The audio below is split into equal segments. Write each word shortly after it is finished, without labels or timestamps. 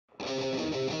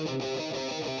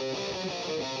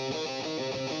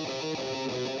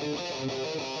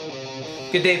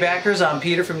Good day, backers. I'm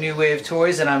Peter from New Wave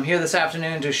Toys, and I'm here this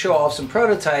afternoon to show off some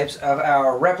prototypes of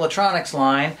our RepliTronics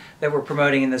line that we're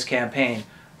promoting in this campaign.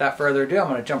 Without further ado, I'm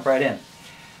going to jump right in.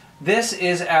 This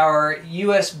is our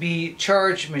USB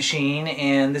charge machine,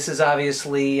 and this is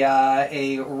obviously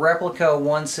a replica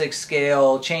 1/6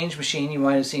 scale change machine you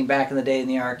might have seen back in the day in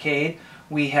the arcade.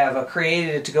 We have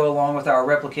created it to go along with our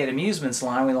Replicate Amusements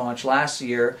line we launched last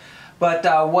year.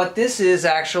 But what this is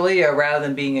actually, rather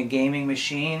than being a gaming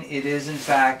machine, it is in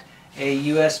fact a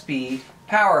USB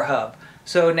power hub.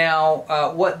 So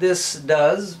now what this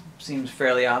does seems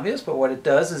fairly obvious, but what it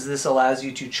does is this allows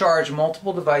you to charge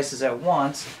multiple devices at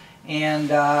once. And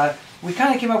we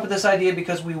kind of came up with this idea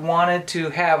because we wanted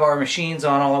to have our machines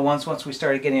on all at once. Once we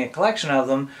started getting a collection of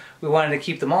them, we wanted to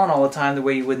keep them on all the time the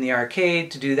way you would in the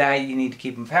arcade. To do that, you need to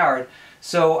keep them powered.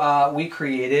 So we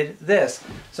created this.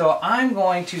 So I'm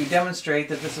going to demonstrate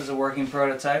that this is a working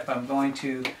prototype. I'm going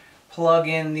to plug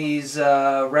in these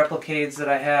replicates that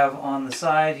I have on the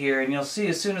side here, and you'll see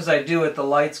as soon as I do it, the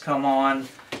lights come on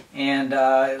and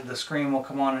the screen will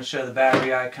come on and show the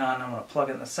battery icon. I'm going to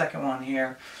plug in the second one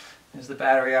here. There's the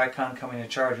battery icon coming to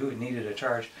charge. Ooh, it needed a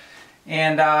charge.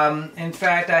 And in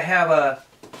fact, I have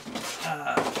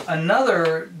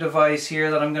another device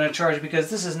here that I'm going to charge because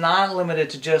this is not limited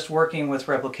to just working with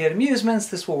Replicate Amusements.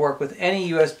 This will work with any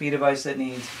USB device that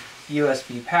needs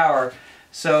USB power.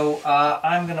 So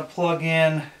I'm going to plug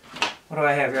in, what do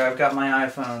I have here? I've got my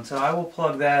iPhone. So I will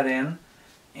plug that in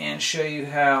and show you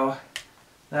how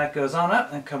that goes on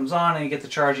up and comes on, and you get the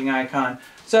charging icon.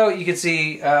 So you can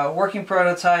see working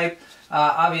prototype.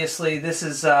 Obviously this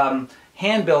is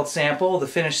hand-built sample. The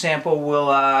finished sample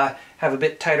will have a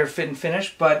bit tighter fit and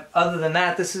finish, but other than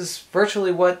that, this is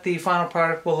virtually what the final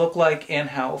product will look like and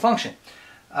how it will function.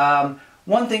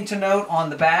 One thing to note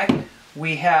on the back,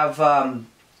 we have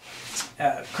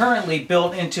currently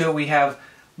built into it, we have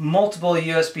multiple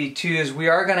USB 2s. We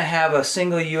are going to have a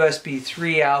single USB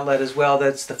 3 outlet as well.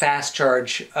 That's the fast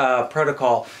charge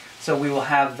protocol. So we will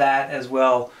have that as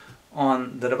well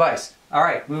on the device.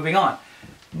 Alright, moving on.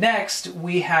 Next,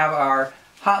 we have our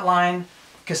Hotline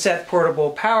cassette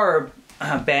portable power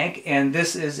bank, and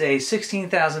this is a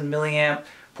 16,000 milliamp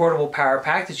portable power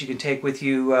pack that you can take with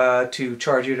you to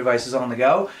charge your devices on the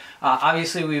go.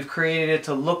 Obviously, we've created it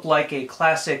to look like a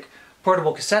classic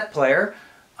portable cassette player,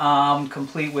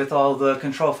 complete with all the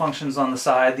control functions on the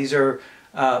side. These are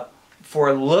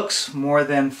for looks more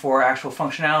than for actual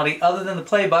functionality, other than the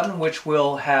play button, which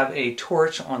will have a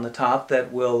torch on the top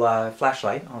that will,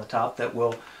 flashlight on the top that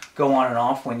will go on and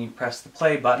off when you press the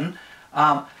play button.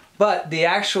 But the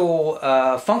actual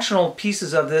functional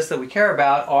pieces of this that we care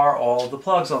about are all the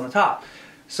plugs on the top.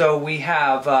 So we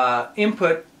have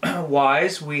input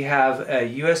wise, we have a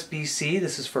USB-C.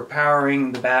 This is for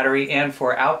powering the battery and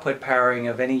for output powering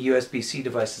of any USB-C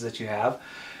devices that you have.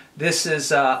 This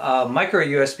is a micro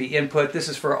USB input. This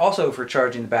is also for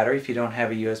charging the battery if you don't have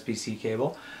a USB-C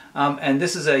cable. And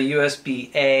this is a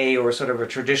USB-A, or sort of a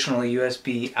traditional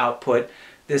USB output.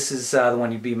 This is the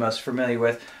one you'd be most familiar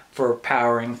with for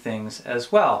powering things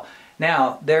as well.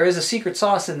 Now, there is a secret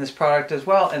sauce in this product as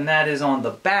well, and that is on the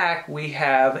back we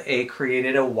have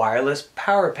created a wireless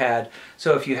power pad.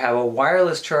 So if you have a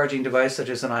wireless charging device such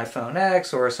as an iPhone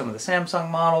X or some of the Samsung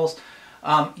models,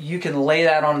 you can lay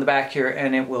that on the back here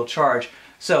and it will charge.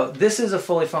 So this is a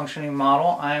fully functioning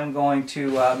model. I am going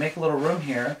to make a little room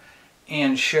here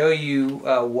and show you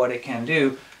what it can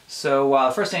do.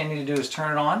 So first thing I need to do is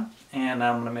turn it on, and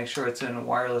I'm going to make sure it's in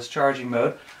wireless charging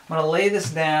mode. I'm going to lay this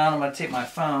down. I'm going to take my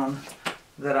phone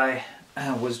that I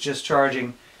was just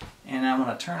charging, and I'm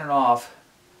going to turn it off.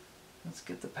 Let's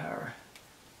get the power,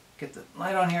 get the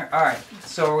light on here. Alright,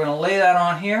 so we're going to lay that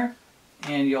on here,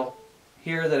 and you'll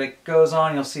hear that it goes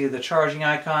on. You'll see the charging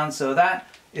icon, so that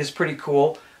is pretty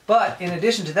cool. But in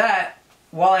addition to that,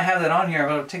 while I have that on here, I'm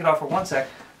going to take it off for one sec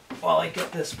while I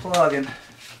get this plug and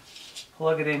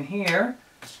plug it in here,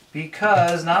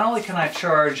 because not only can I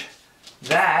charge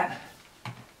that,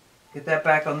 get that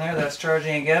back on there, that's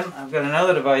charging again. I've got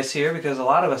another device here because a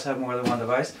lot of us have more than one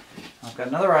device. I've got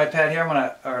another iPad here,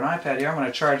 or an iPad here. I'm going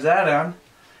to charge that on,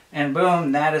 and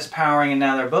boom, that is powering, and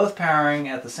now they're both powering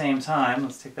at the same time.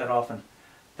 Let's take that off, and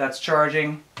that's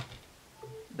charging.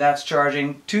 That's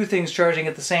charging. Two things charging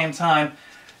at the same time.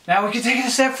 Now we can take it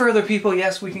a step further, people.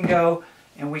 Yes, we can go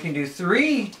and we can do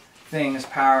three things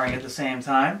powering at the same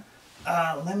time.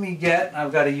 I've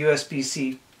got a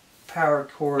USB-C power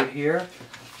cord here.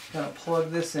 I'm going to plug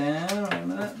this in. Wait a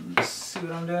minute. Let's see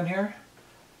what I'm doing here.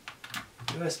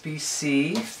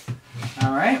 USB-C.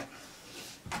 Alright.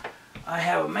 I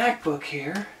have a MacBook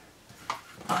here.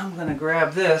 I'm going to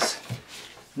grab this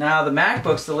Now the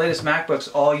MacBooks, the latest MacBooks,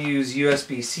 all use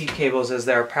USB-C cables as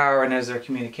their power and as their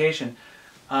communication.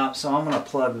 So I'm going to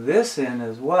plug this in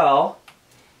as well.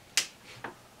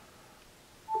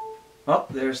 Oh,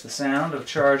 there's the sound of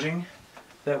charging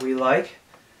that we like.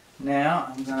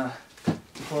 Now I'm going to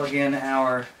plug in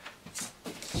our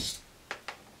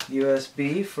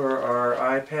USB for our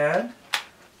iPad.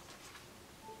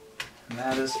 And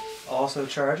that is also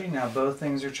charging. Now both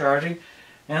things are charging.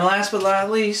 And last but not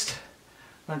least,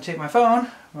 I'm going to take my phone,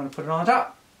 I'm going to put it on the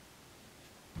top.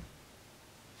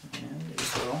 And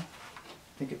it will.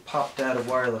 I think it popped out of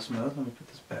wireless mode. Let me put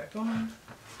this back on.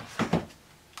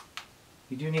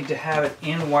 You do need to have it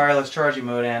in wireless charging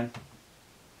mode, and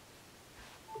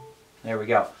there we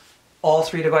go. All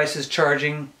three devices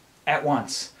charging at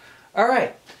once.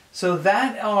 Alright, so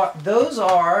those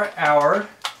are our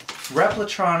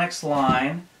RepliTronics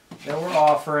line that we're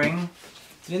offering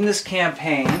in this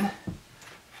campaign.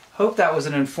 Hope that was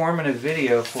an informative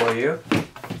video for you.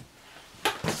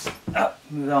 Oh,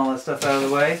 move all that stuff out of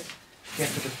the way. Get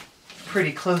to the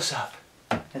pretty close up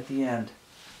at the end.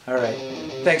 Alright,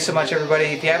 thanks so much everybody.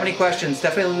 If you have any questions,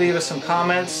 definitely leave us some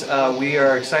comments. We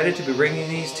are excited to be bringing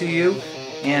these to you.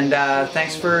 And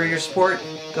thanks for your support.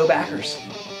 Go Backers!